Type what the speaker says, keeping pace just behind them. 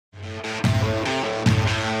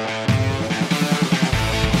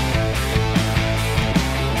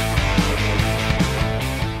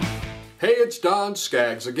it's Don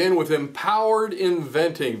Skaggs again with Empowered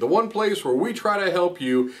Inventing, the one place where we try to help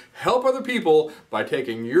you help other people by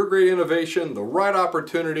taking your great innovation, the right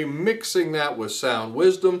opportunity, mixing that with sound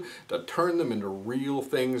wisdom to turn them into real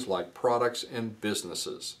things like products and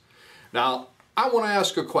businesses. Now, I want to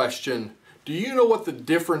ask a question. Do you know what the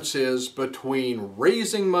difference is between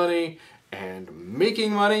raising money and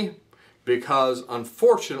making money? Because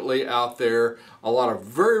unfortunately out there, a lot of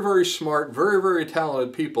very, very smart, very, very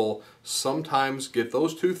talented people sometimes get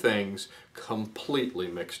those two things completely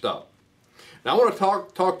mixed up. Now I want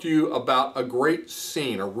to talk to you about a great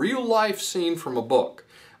scene, a real life scene from a book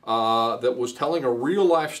that was telling a real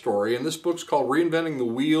life story, and this book's called Reinventing the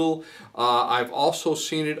Wheel. I've also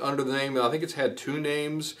seen it under the name, I think it's had two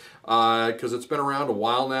names because it's been around a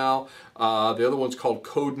while now. The other one's called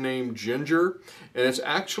Codename Ginger, and it's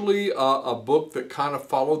actually a book that kind of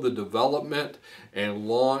followed the development and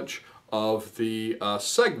launch of the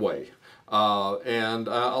Segway. And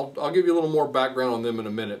I'll give you a little more background on them in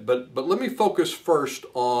a minute, but let me focus first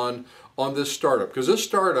on this startup, because this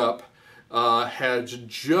startup has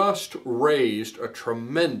just raised a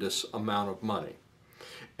tremendous amount of money.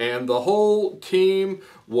 And the whole team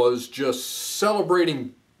was just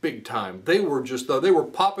celebrating big time. They were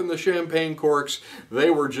popping the champagne corks. They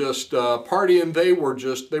were just partying. They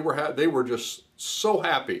were just so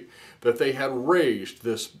happy that they had raised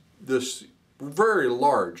this very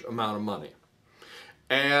large amount of money.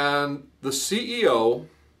 And the CEO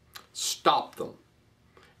stopped them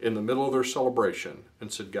in the middle of their celebration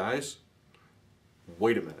and said, "Guys,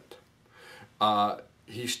 wait a minute."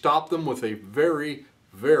 He stopped them with a very,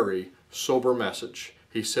 very sober message.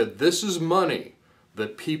 He said, "This is money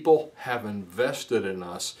that people have invested in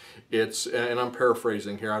us." And I'm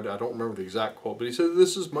paraphrasing here, I don't remember the exact quote, but he said,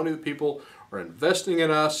 "This is money that people are investing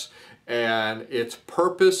in us, and its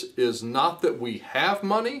purpose is not that we have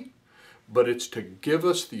money, but it's to give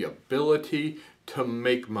us the ability to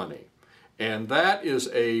make money." And that is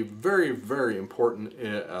a very, very important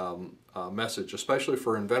message, especially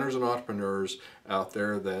for inventors and entrepreneurs out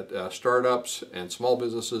there, that startups and small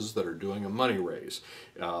businesses that are doing a money raise.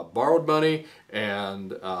 Borrowed money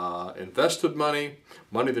and invested money,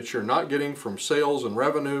 money that you're not getting from sales and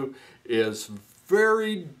revenue, is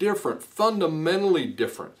very different, fundamentally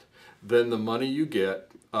different than the money you get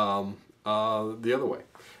the other way.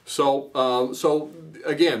 So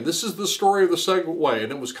again, this is the story of the Segway,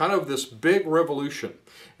 and it was kind of this big revolution.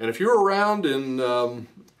 And if you're around in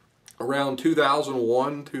around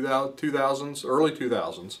 2001, 2000s, early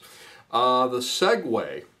 2000s, the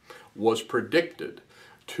Segway was predicted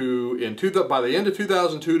by the end of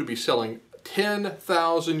 2002 to be selling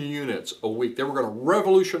 10,000 units a week. They were going to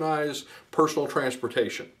revolutionize personal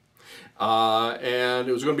transportation. And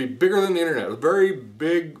it was going to be bigger than the internet. A very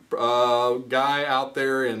big guy out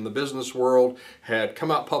there in the business world had come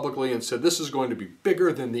out publicly and said, "This is going to be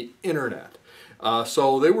bigger than the internet."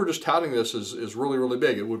 So they were just touting this as really, really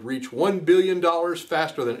big. It would reach $1 billion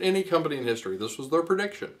faster than any company in history. This was their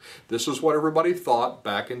prediction. This is what everybody thought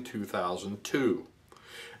back in 2002.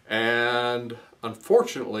 And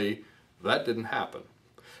unfortunately, that didn't happen.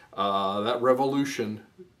 That revolution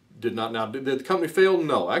did not. Now, did the company fail?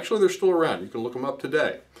 No. Actually, they're still around. You can look them up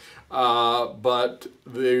today. But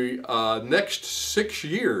the next 6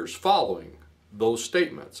 years following those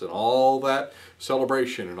statements and all that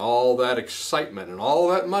celebration and all that excitement and all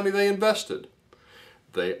that money they invested,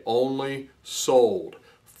 they only sold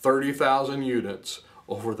 30,000 units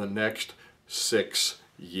over the next 6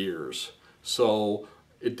 years. So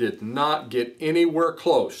it did not get anywhere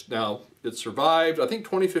close. Now, it survived. I think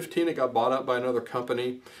 2015 it got bought out by another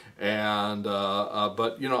company, and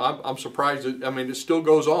but you know, I'm surprised. It still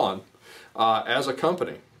goes on as a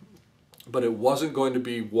company, but it wasn't going to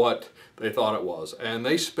be what they thought it was. And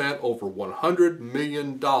they spent over $100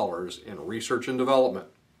 million in research and development.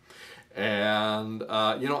 And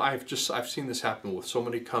you know, I've seen this happen with so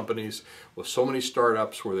many companies, with so many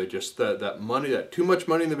startups, where they just that too much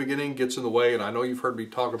money in the beginning gets in the way. And I know you've heard me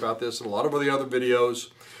talk about this in a lot of the other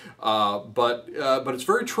videos, but it's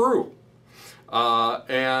very true.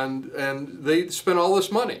 And they spent all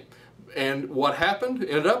this money. And what happened?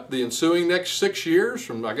 Ended up the ensuing next 6 years,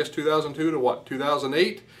 from I guess 2002 to what,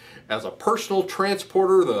 2008, as a personal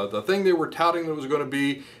transporter, the thing they were touting that it was going to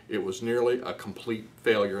be, it was nearly a complete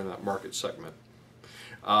failure in that market segment.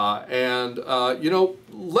 You know,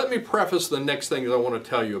 let me preface the next thing that I want to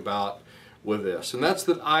tell you about with this, and that's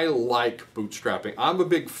that I like bootstrapping. I'm a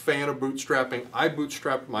big fan of bootstrapping. I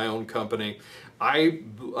bootstrapped my own company.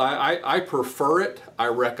 I prefer it. I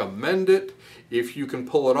recommend it. If you can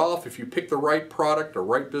pull it off, if you pick the right product, the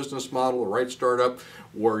right business model, the right startup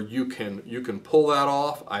where you can pull that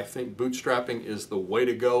off, I think bootstrapping is the way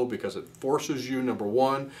to go, because it forces you, number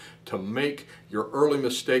one, to make your early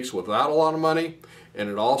mistakes without a lot of money, and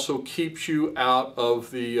it also keeps you out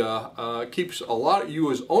of the keeps a lot of you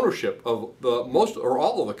as ownership of the most or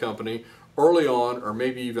all of the company early on, or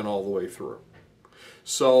maybe even all the way through.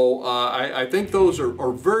 So I think those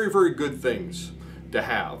are very, very good things to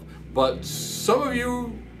have. But some of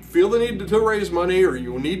you feel the need to raise money, or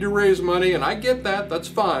you need to raise money, and I get that, that's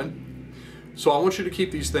fine. So I want you to keep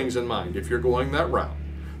these things in mind if you're going that route.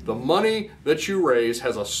 The money that you raise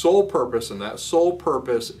has a sole purpose, and that sole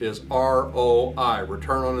purpose is ROI,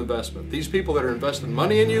 return on investment. These people that are investing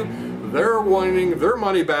money in you, they're wanting their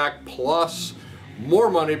money back plus more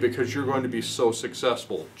money, because you're going to be so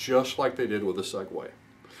successful, just like they did with the Segway.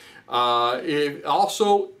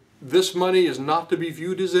 Also, this money is not to be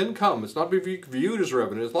viewed as income. It's not to be viewed as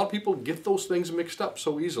revenue. A lot of people get those things mixed up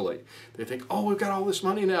so easily. They think, oh, we've got all this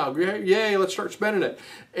money now. Yay, let's start spending it.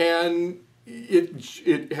 And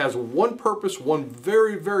it has one purpose, one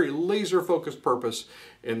very, very laser-focused purpose,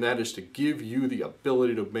 and that is to give you the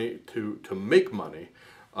ability to make money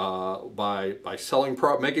by selling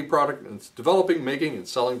making product, and developing, making, and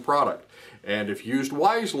selling product. And if used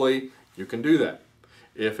wisely, you can do that.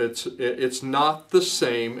 If it's not the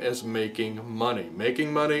same as making money.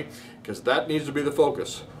 Making money, because that needs to be the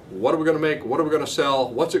focus. What are we going to make? What are we going to sell?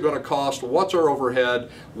 What's it going to cost? What's our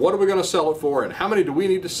overhead? What are we going to sell it for? And how many do we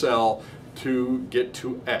need to sell to get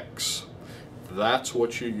to X? That's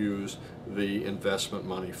what you use the investment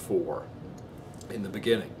money for in the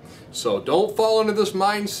beginning. So don't fall into this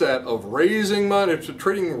mindset of raising money,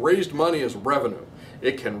 treating raised money as revenue.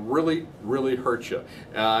 It can really, really hurt you.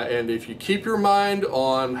 And if you keep your mind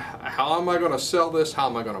on how am I going to sell this, how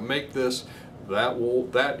am I going to make this,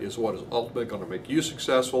 that is what is ultimately going to make you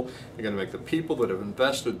successful. You're going to make the people that have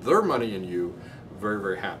invested their money in you very,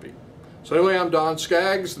 very happy. So anyway, I'm Don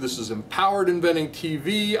Skaggs. This is Empowered Inventing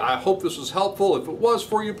TV. I hope this was helpful. If it was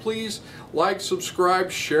for you, please like,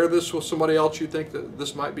 subscribe, share this with somebody else you think that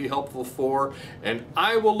this might be helpful for. And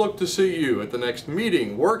I will look to see you at the next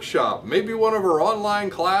meeting, workshop, maybe one of our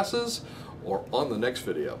online classes, or on the next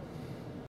video.